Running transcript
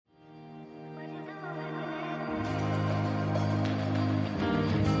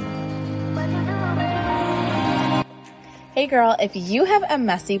Hey girl, if you have a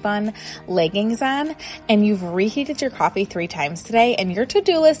messy bun leggings on and you've reheated your coffee 3 times today and your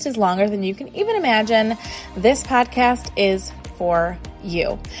to-do list is longer than you can even imagine, this podcast is for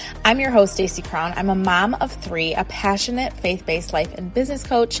you. I'm your host, Stacey Crown. I'm a mom of 3, a passionate faith-based life and business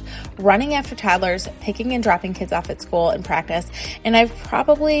coach, running after toddlers, picking and dropping kids off at school and practice, and I've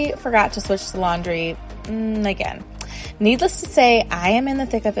probably forgot to switch the laundry again. Needless to say, I am in the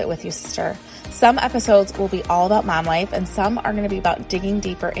thick of it with you, sister. Some episodes will be all about mom life, and some are going to be about digging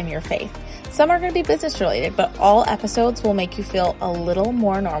deeper in your faith. Some are going to be business related, but all episodes will make you feel a little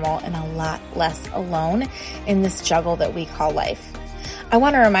more normal and a lot less alone in this juggle that we call life. I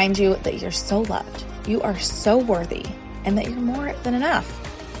want to remind you that you're so loved, you are so worthy, and that you're more than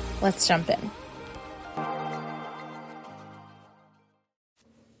enough. Let's jump in.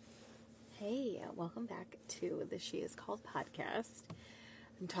 Hey, welcome back to the She Is Called podcast.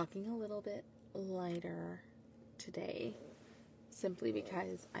 I'm talking a little bit lighter today simply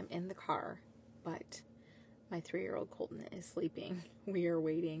because I'm in the car, but my 3-year-old Colton is sleeping. We are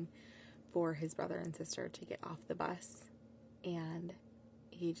waiting for his brother and sister to get off the bus, and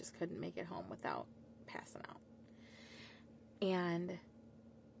he just couldn't make it home without passing out. And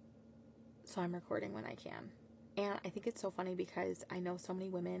so I'm recording when I can. And I think it's so funny because I know so many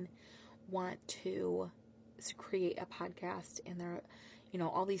women want to create a podcast, and they're,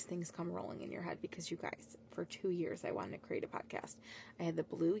 all these things come rolling in your head because you guys, for 2 years, I wanted to create a podcast. I had the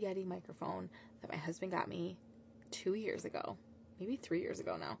Blue Yeti microphone that my husband got me 2 years ago, maybe 3 years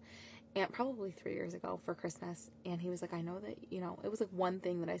ago now, and probably 3 years ago for Christmas. And he was like, I know that, it was like one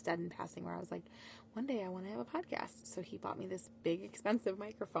thing that I said in passing where I was like, one day I want to have a podcast. So he bought me this big, expensive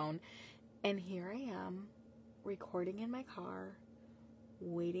microphone, and here I am recording in my car,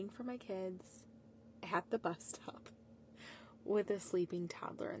 waiting for my kids at the bus stop with a sleeping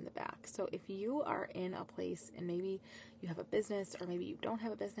toddler in the back. So if you are in a place and maybe you have a business or maybe you don't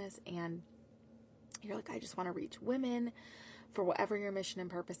have a business and you're like, I just want to reach women for whatever your mission and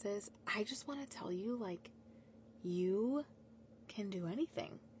purpose is, I just want to tell you, you can do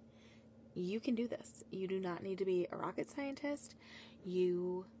anything. You can do this. You do not need to be a rocket scientist.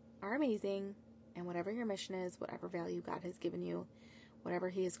 You are amazing, and whatever your mission is, whatever value God has given you, whatever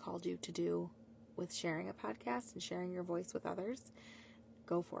He has called you to do with sharing a podcast and sharing your voice with others,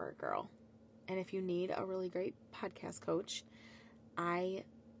 go for it, girl. And if you need a really great podcast coach, I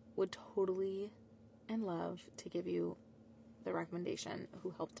would totally and love to give you the recommendation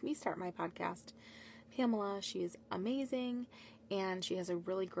who helped me start my podcast, Pamela. She is amazing, and she has a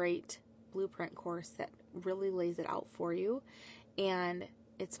really great blueprint course that really lays it out for you. And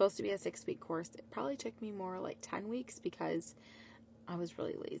it's supposed to be a 6-week course. It probably took me more like 10 weeks because I was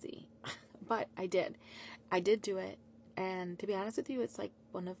really lazy. But I did do it. And to be honest with you, it's like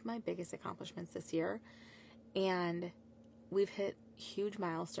one of my biggest accomplishments this year. And we've hit huge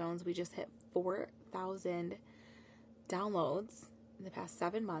milestones. We just hit 4,000 downloads in the past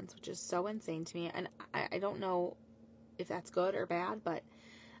 7 months, which is so insane to me. And I don't know if that's good or bad, but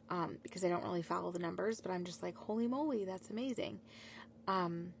because I don't really follow the numbers, but I'm just like, holy moly, that's amazing.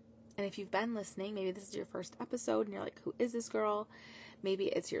 And if you've been listening, maybe this is your first episode and you're like, who is this girl? Maybe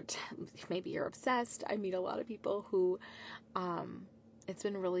it's maybe you're obsessed. I meet a lot of people who, it's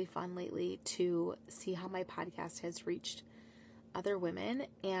been really fun lately to see how my podcast has reached other women.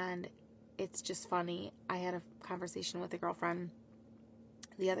 And it's just funny. I had a conversation with a girlfriend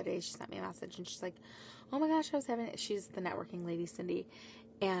the other day. She sent me a message and she's like, oh my gosh, she's the networking lady, Cindy.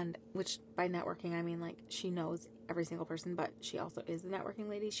 And which by networking, I mean she knows every single person, but she also is the networking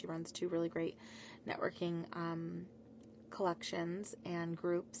lady. She runs 2 really great networking, collections and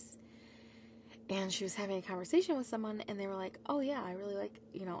groups. And she was having a conversation with someone and they were like, oh yeah, I really like,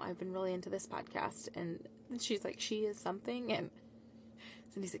 I've been really into this podcast. And she's like, she is something. And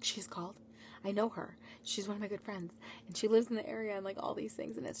Cindy's like, she's called. I know her. She's one of my good friends. And she lives in the area and all these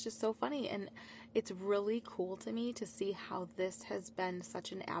things. And it's just so funny. And it's really cool to me to see how this has been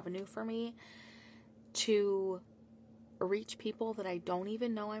such an avenue for me to reach people that I don't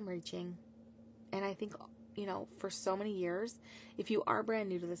even know I'm reaching. And I think, for so many years, if you are brand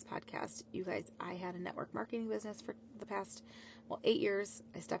new to this podcast, you guys, I had a network marketing business for the past, 8 years.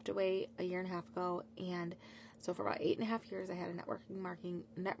 I stepped away a year and a half ago. And so for about 8.5 years, I had a network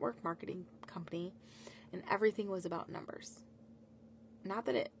marketing company, and everything was about numbers. Not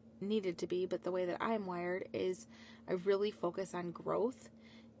that it needed to be, but the way that I am wired is I really focus on growth,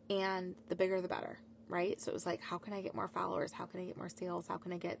 and the bigger the better, right? So it was like, how can I get more followers? How can I get more sales? How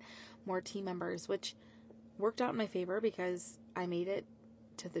can I get more team members? Which worked out in my favor because I made it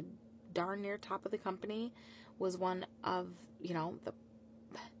to the darn near top of the company, was one of, the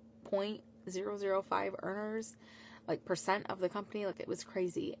 0.005 earners like percent of the company. Like, it was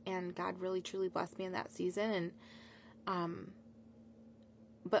crazy, and God really truly blessed me in that season. And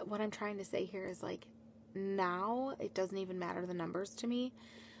but what I'm trying to say here is, like, now it doesn't even matter the numbers to me.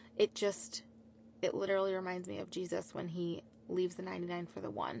 It literally reminds me of Jesus when he leaves the 99 for the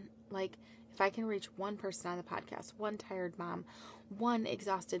one. Like, if I can reach one person on the podcast, one tired mom, one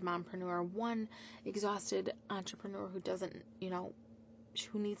exhausted mompreneur, one exhausted entrepreneur who doesn't,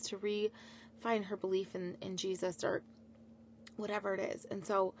 who needs to find her belief in Jesus or whatever it is. And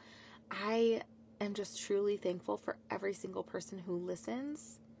so I am just truly thankful for every single person who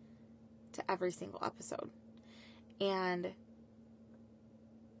listens to every single episode. And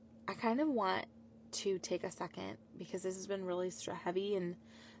I kind of want to take a second, because this has been really heavy and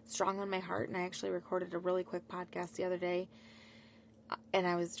strong on my heart. And I actually recorded a really quick podcast the other day, and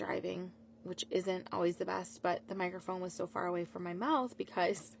I was driving, which isn't always the best, but the microphone was so far away from my mouth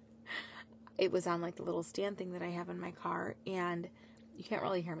because it was on like the little stand thing that I have in my car, and you can't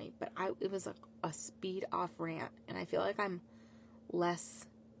really hear me, but it was a speed off rant, and I feel like I'm less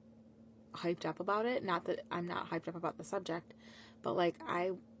hyped up about it. Not that I'm not hyped up about the subject, but like,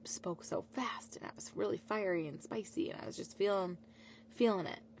 I spoke so fast, and I was really fiery and spicy, and I was just feeling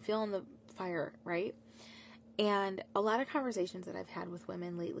the fire, right? And a lot of conversations that I've had with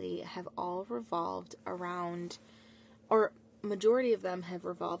women lately have all revolved around, or majority of them have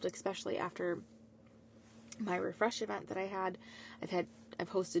revolved, especially after my Refresh event that I had. I've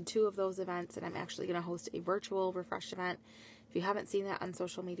hosted 2 of those events, and I'm actually going to host a virtual Refresh event. If you haven't seen that on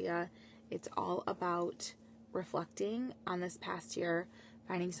social media, it's all about reflecting on this past year,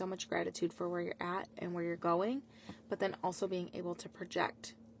 finding so much gratitude for where you're at and where you're going, but then also being able to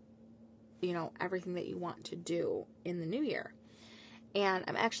project, everything that you want to do in the new year. And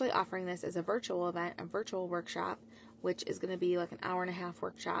I'm actually offering this as a virtual event, a virtual workshop, which is going to be like an 1.5-hour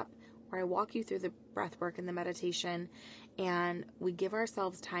workshop where I walk you through the breath work and the meditation, and we give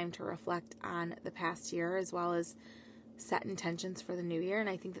ourselves time to reflect on the past year as well as set intentions for the new year. And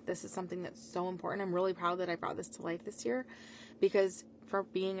I think that this is something that's so important. I'm really proud that I brought this to life this year, because for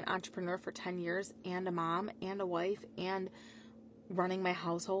being an entrepreneur for 10 years and a mom and a wife and running my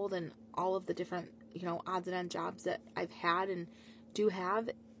household and all of the different, odds and ends jobs that I've had and do have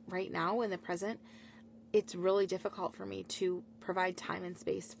right now in the present, it's really difficult for me to provide time and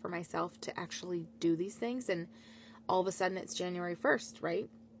space for myself to actually do these things. And all of a sudden it's January 1st, right?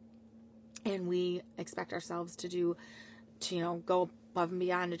 And we expect ourselves to go above and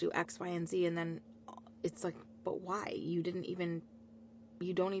beyond to do X, Y, and Z. And then it's like, but why? You don't even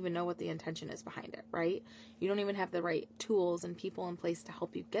know what the intention is behind it, right? You don't even have the right tools and people in place to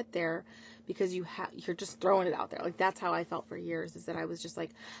help you get there, because you're just throwing it out there. Like, that's how I felt for years, is that I was just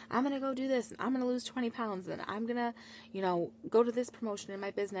like, I'm going to go do this, and I'm going to lose 20 pounds, and I'm going to, go to this promotion in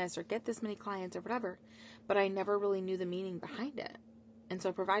my business or get this many clients or whatever. But I never really knew the meaning behind it. And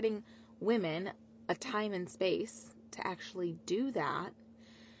so providing women a time and space to actually do that,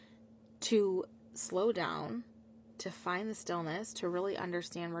 to slow down, to find the stillness, to really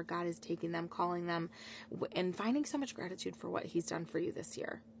understand where God is taking them, calling them, and finding so much gratitude for what He's done for you this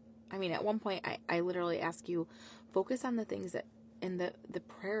year. I mean, at one point, I literally ask you, focus on the things that, and the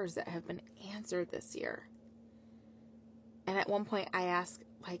prayers that have been answered this year. And at one point, I ask,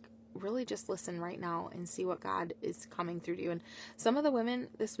 like, really just listen right now and see what God is coming through to you. And some of the women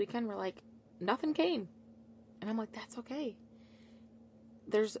this weekend were like, nothing came. And I'm like, that's okay.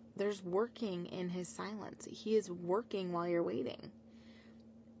 There's working in His silence. He is working while you're waiting.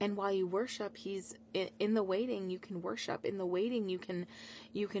 And while you worship, He's in the waiting. You can worship in the waiting. You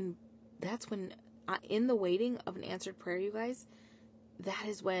can, that's when, in the waiting of an answered prayer, you guys, that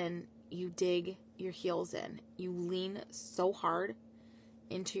is when you dig your heels in. You lean so hard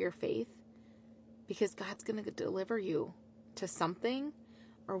into your faith, because God's going to deliver you to something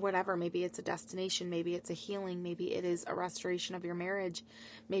or whatever. Maybe it's a destination. Maybe it's a healing. Maybe it is a restoration of your marriage.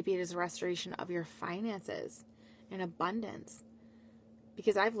 Maybe it is a restoration of your finances and abundance.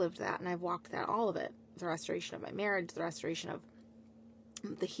 Because I've lived that and I've walked that, all of it. The restoration of my marriage, the restoration of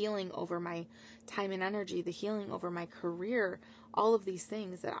the healing over my time and energy, the healing over my career, all of these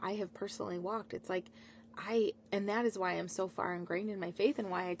things that I have personally walked. It's like, and that is why I'm so far ingrained in my faith,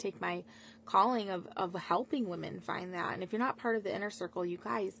 and why I take my calling of helping women find that. And if you're not part of the inner circle, you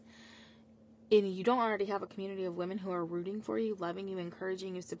guys, and you don't already have a community of women who are rooting for you, loving you,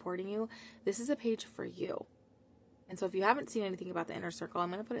 encouraging you, supporting you, this is a page for you. And so if you haven't seen anything about the inner circle, I'm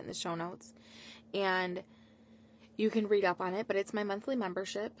going to put it in the show notes, and you can read up on it. But it's my monthly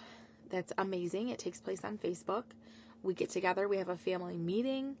membership. That's amazing. It takes place on Facebook. We get together. We have a family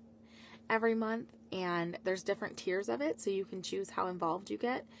meeting. every month, and there's different tiers of it, so you can choose how involved you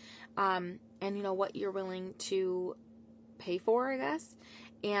get, and what you're willing to pay for, I guess,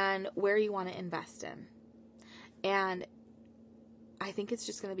 and where you want to invest in. And I think it's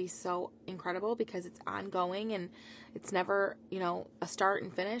just going to be so incredible because it's ongoing and it's never, a start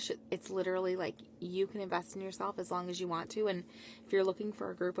and finish. It's literally like you can invest in yourself as long as you want to. And if you're looking for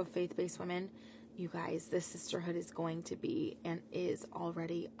a group of faith-based women, you guys, this sisterhood is going to be and is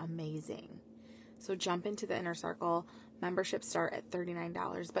already amazing. So jump into the inner circle. Memberships start at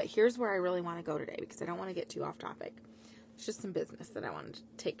 $39. But here's where I really want to go today because I don't want to get too off topic. It's just some business that I wanted to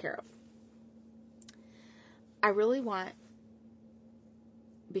take care of. I really want,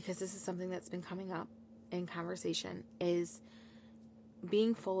 because this is something that's been coming up in conversation, is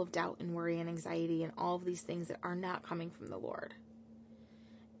being full of doubt and worry and anxiety and all of these things that are not coming from the Lord.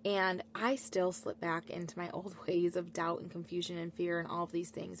 And I still slip back into my old ways of doubt and confusion and fear and all of these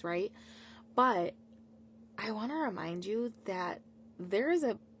things, right? But I want to remind you that there is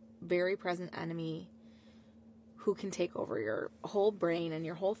a very present enemy who can take over your whole brain and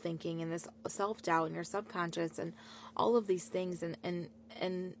your whole thinking and this self-doubt and your subconscious and all of these things. And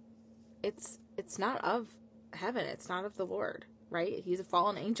it's not of heaven. It's not of the Lord, right? He's a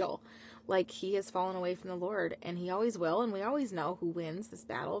fallen angel. Like, he has fallen away from the Lord, and he always will. And we always know who wins this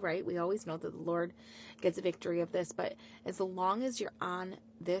battle, right? We always know that the Lord gets a victory of this. But as long as you're on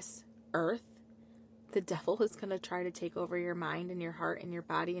this earth, the devil is going to try to take over your mind and your heart and your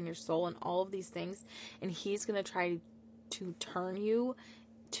body and your soul and all of these things. And he's going to try to turn you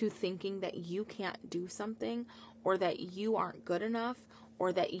to thinking that you can't do something, or that you aren't good enough,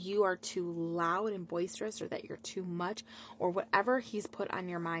 or that you are too loud and boisterous, or that you're too much, or whatever he's put on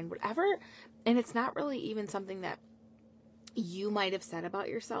your mind, whatever. And it's not really even something that you might have said about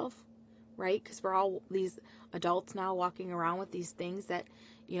yourself, right? Because we're all these adults now walking around with these things that,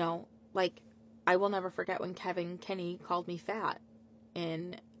 like, I will never forget when Kevin Kinney called me fat,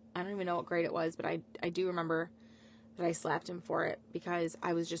 and I don't even know what grade it was, but I do remember that I slapped him for it because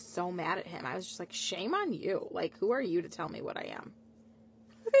I was just so mad at him. I was just like, shame on you. Like, who are you to tell me what I am?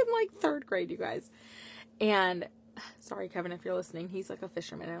 In like 3rd grade, you guys. And sorry, Kevin, if you're listening, he's like a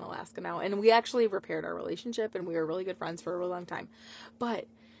fisherman in Alaska now. And we actually repaired our relationship, and we were really good friends for a really long time. But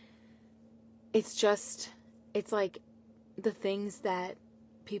it's like the things that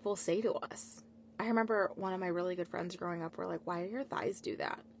people say to us. I remember one of my really good friends growing up were like, why do your thighs do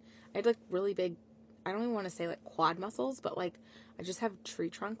that? I had like really big, I don't even want to say like quad muscles, but like I just have tree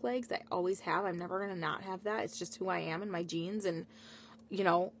trunk legs. I always have. I'm never going to not have that. It's just who I am and my genes. And,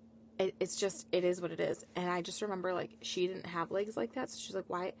 it's just, it is what it is. And I just remember like she didn't have legs like that. So she's like,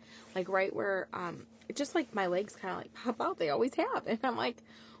 why? Like right where, it's just like my legs kind of like pop out. They always have. And I'm like,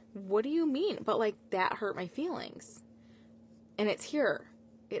 what do you mean? But like that hurt my feelings. And it's here.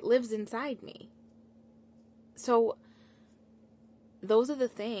 It lives inside me. So those are the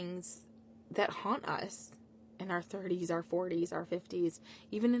things that haunt us in our 30s, our 40s, our 50s,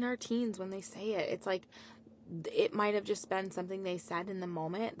 even in our teens when they say it. It's like it might have just been something they said in the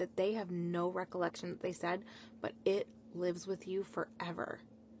moment that they have no recollection that they said, but it lives with you forever.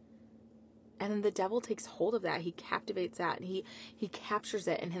 And then the devil takes hold of that. He captivates that, and he captures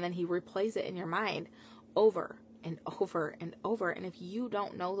it, and then he replays it in your mind over and over and over. And if you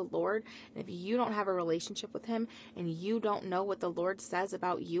don't know the Lord, and if you don't have a relationship with him, and you don't know what the Lord says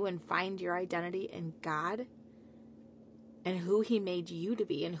about you and find your identity in God and who he made you to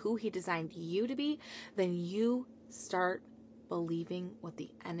be and who he designed you to be, then you start believing what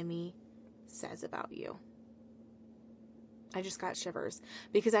the enemy says about you. I just got shivers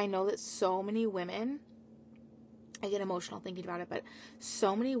because I know that so many women, I get emotional thinking about it, but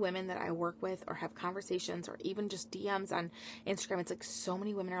so many women that I work with or have conversations or even just DMs on Instagram, it's like so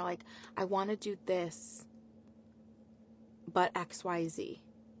many women are like, I want to do this, but XYZ.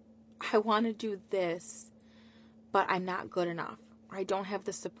 I want to do this, but I'm not good enough. Or I don't have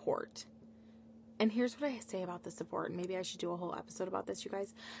the support. And here's what I say about the support, and maybe I should do a whole episode about this, you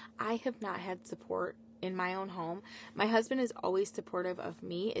guys. I have not had support in my own home. My husband is always supportive of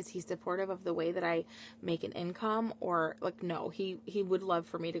me. Is he supportive of the way that I make an income? Or like, no, he would love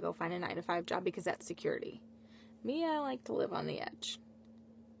for me to go find a 9-to-5 job because that's security. Me, I like to live on the edge.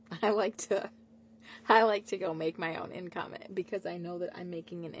 I like to go make my own income because I know that I'm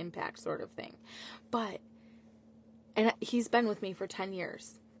making an impact sort of thing. And he's been with me for 10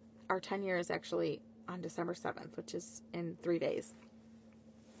 years. Our 10 years actually on December 7th, which is in 3 days.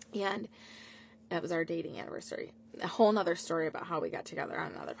 And that was our dating anniversary. A whole nother story about how we got together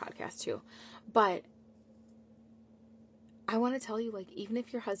on another podcast too. But I want to tell you, like, even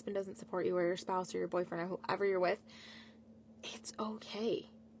if your husband doesn't support you or your spouse or your boyfriend or whoever you're with, it's okay.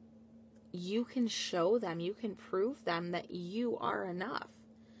 you can show them, you can prove them that you are enough.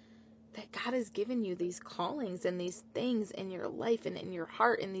 That God has given you these callings and these things in your life and in your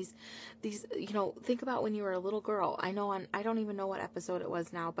heart and these, think about when you were a little girl. I don't even know what episode it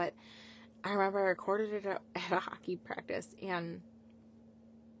was now, but I remember I recorded it at a hockey practice, and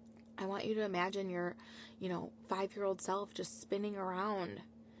I want you to imagine your, 5-year-old self just spinning around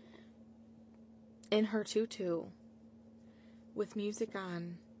in her tutu with music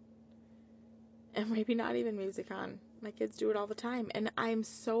on, and maybe not even music on. My kids do it all the time. And I'm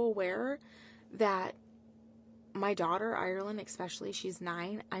so aware that my daughter, Ireland, especially, she's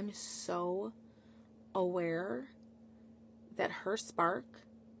 9. I'm so aware that her spark,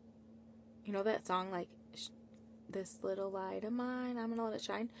 that song, like, this little light of mine, I'm going to let it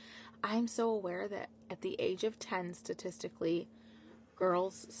shine. I'm so aware that at the age of 10, statistically,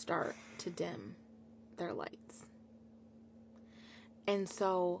 girls start to dim their lights. And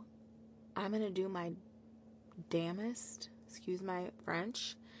so I'm going to do my damnest, excuse my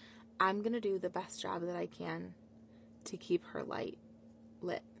French, I'm going to do the best job that I can to keep her light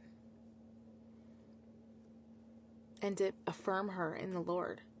lit. And to affirm her in the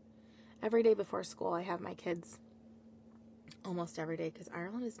Lord. Every day before school, I have my kids, almost every day, because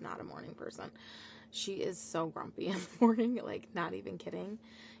Ireland is not a morning person. She is so grumpy in the morning, like, not even kidding.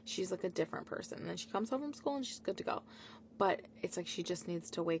 She's like a different person. And then she comes home from school and she's good to go. But it's like she just needs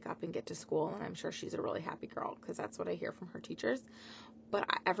to wake up and get to school. And I'm sure she's a really happy girl, because that's what I hear from her teachers. But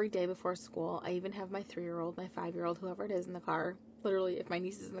every day before school, I even have my 3-year-old, my 5-year-old, whoever it is in the car. Literally, if my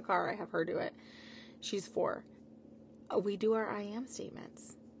niece is in the car, I have her do it. She's 4. We do our I am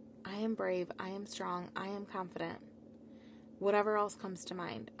statements. I am brave. I am strong. I am confident. Whatever else comes to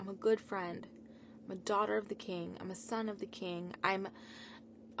mind. I'm a good friend. I'm a daughter of the King. I'm a son of the King. I'm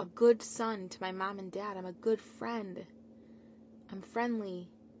a good son to my mom and dad. I'm a good friend. I'm friendly.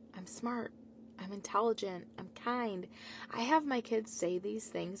 I'm smart. I'm intelligent. I'm kind. I have my kids say these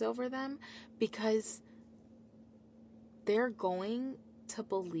things over them because they're going to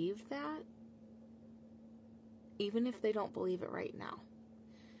believe that even if they don't believe it right now.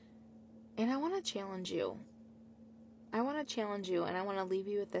 And I want to challenge you. And I want to leave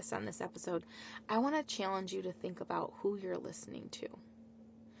you with this on this episode. I want to challenge you to think about who you're listening to.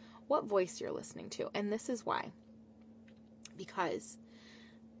 What voice you're listening to. And this is why. Because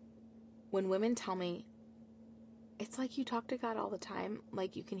when women tell me, it's like you talk to God all the time,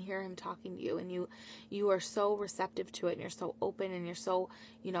 like you can hear him talking to you, and you are so receptive to it, and you're so open, and you're so,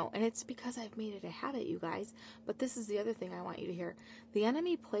 and it's because I've made it a habit, you guys. But this is the other thing I want you to hear. The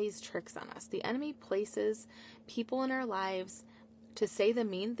enemy plays tricks on us. The enemy places people in our lives to say the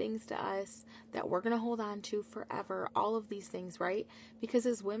mean things to us that we're going to hold on to forever, all of these things, right? Because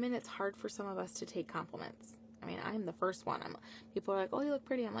as women, it's hard for some of us to take compliments. I mean, I'm the first one. People are like, oh, you look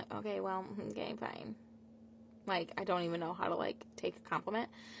pretty. I'm like, okay, well, okay, fine. Like, I don't even know how to, like, take a compliment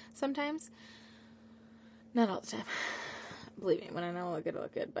sometimes. Not all the time. Believe me, when I know I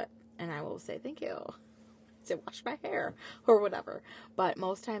look good, and I will say thank you to wash my hair or whatever. But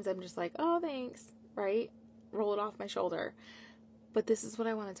most times I'm just like, oh, thanks, right? Roll it off my shoulder. But this is what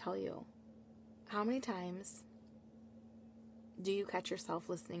I want to tell you. How many times do you catch yourself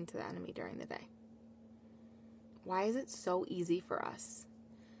listening to the enemy during the day? Why is it so easy for us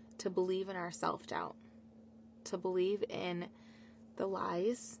to believe in our self-doubt? To believe in the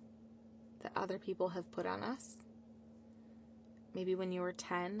lies that other people have put on us? Maybe when you were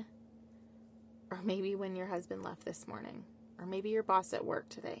 10, or maybe when your husband left this morning, or maybe your boss at work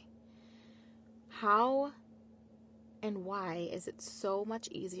today. How and why is it so much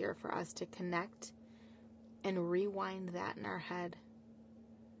easier for us to connect and rewind that in our head?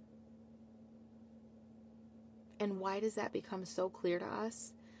 And why does that become so clear to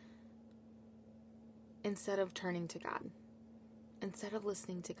us instead of turning to God? Instead of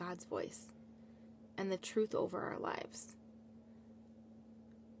listening to God's voice and the truth over our lives?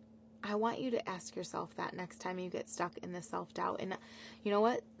 I want you to ask yourself that next time you get stuck in the self-doubt. And you know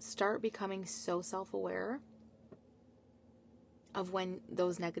what? Start becoming so self-aware of when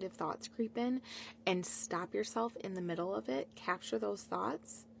those negative thoughts creep in, and stop yourself in the middle of it. Capture those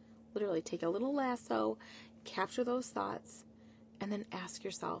thoughts. Literally take a little lasso, capture those thoughts, and then ask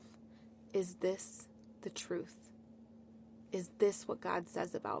yourself, is this the truth? Is this what God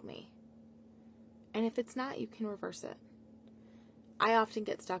says about me? And if it's not, you can reverse it. I often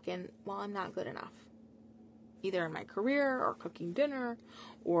get stuck in, well, I'm not good enough. Either in my career or cooking dinner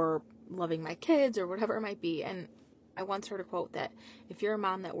or loving my kids or whatever it might be. And I once heard a quote that if you're a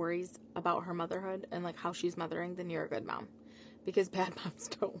mom that worries about her motherhood and like how she's mothering, then you're a good mom. Because bad moms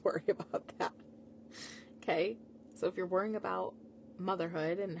don't worry about that. Okay? So if you're worrying about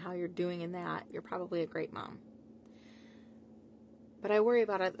motherhood and how you're doing in that. You're probably a great mom. But I worry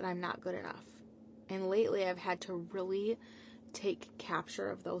about it that I'm not good enough. And lately I've had to really take capture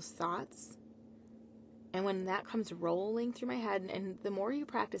of those thoughts. And when that comes rolling through my head, and the more you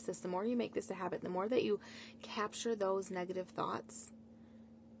practice this, the more you make this a habit, the more that you capture those negative thoughts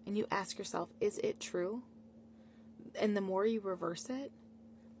and you ask yourself, is it true? And the more you reverse it,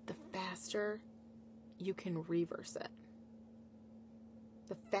 the faster you can reverse it.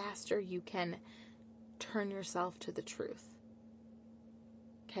 The faster you can turn yourself to the truth.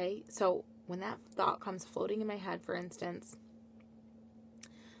 Okay? So when that thought comes floating in my head, for instance,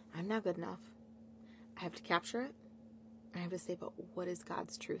 I'm not good enough. I have to capture it. I have to say, but what is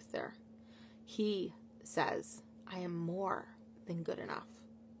God's truth there? He says, I am more than good enough.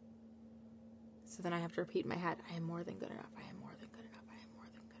 So then I have to repeat in my head, I am more than good enough. I am more than good enough. I am more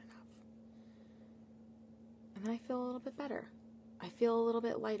than good enough. And then I feel a little bit better. I feel a little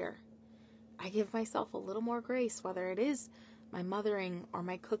bit lighter. I give myself a little more grace, whether it is my mothering or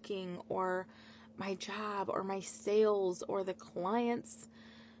my cooking or my job or my sales or the client's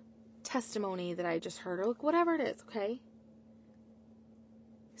testimony that I just heard, or whatever it is, okay?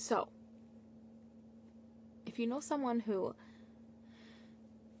 So, if you know someone who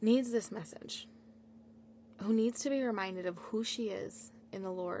needs this message, who needs to be reminded of who she is in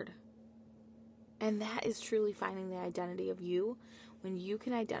the Lord, and that is truly finding the identity of you, when you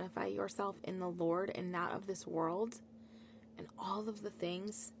can identify yourself in the Lord and not of this world, and all of the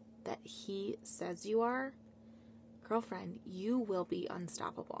things that He says you are, girlfriend, you will be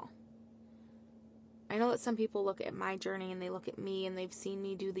unstoppable. I know that some people look at my journey and they look at me and they've seen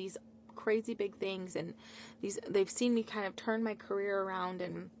me do these crazy big things, and they've seen me kind of turn my career around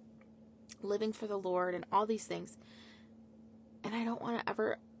and living for the Lord and all these things. And I don't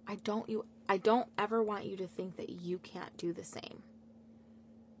ever want you to think that you can't do the same.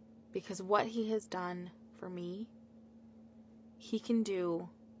 Because what He has done for me, He can do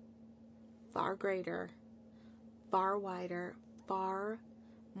far greater, far wider, far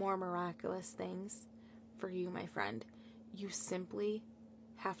more miraculous things for you, my friend. You simply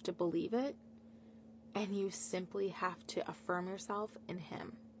have to believe it, and you simply have to affirm yourself in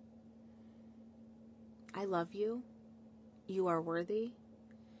Him. I love you. You are worthy.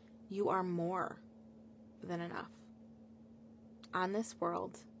 You are more than enough. On this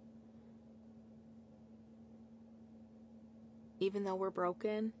world, even though we're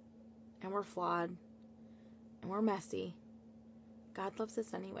broken and we're flawed and we're messy, God loves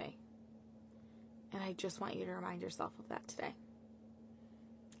us anyway. And I just want you to remind yourself of that today.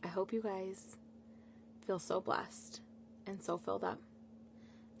 I hope you guys feel so blessed and so filled up.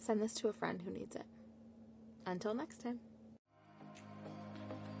 Send this to a friend who needs it. Until next time.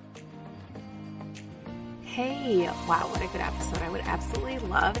 Hey, wow, what a good episode. I would absolutely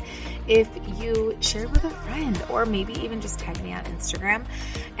love if you shared with a friend, or maybe even just tag me on Instagram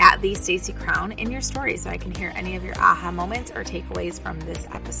at the Stacey Crown in your story so I can hear any of your aha moments or takeaways from this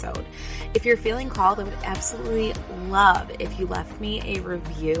episode. If you're feeling called, I would absolutely love if you left me a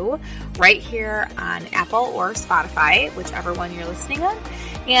review right here on Apple or Spotify, whichever one you're listening on.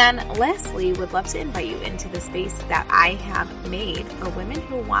 And lastly, would love to invite you into the space that I have made for women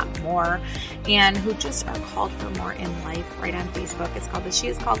who want more and who just are called for more in life, right on Facebook. It's called the She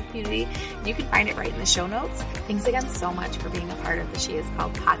Is Called Community. You can find it right in the show notes. Thanks again so much for being a part of the She Is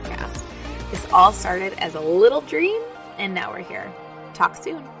Called podcast. This all started as a little dream, and now we're here. Talk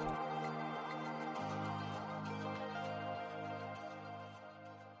soon.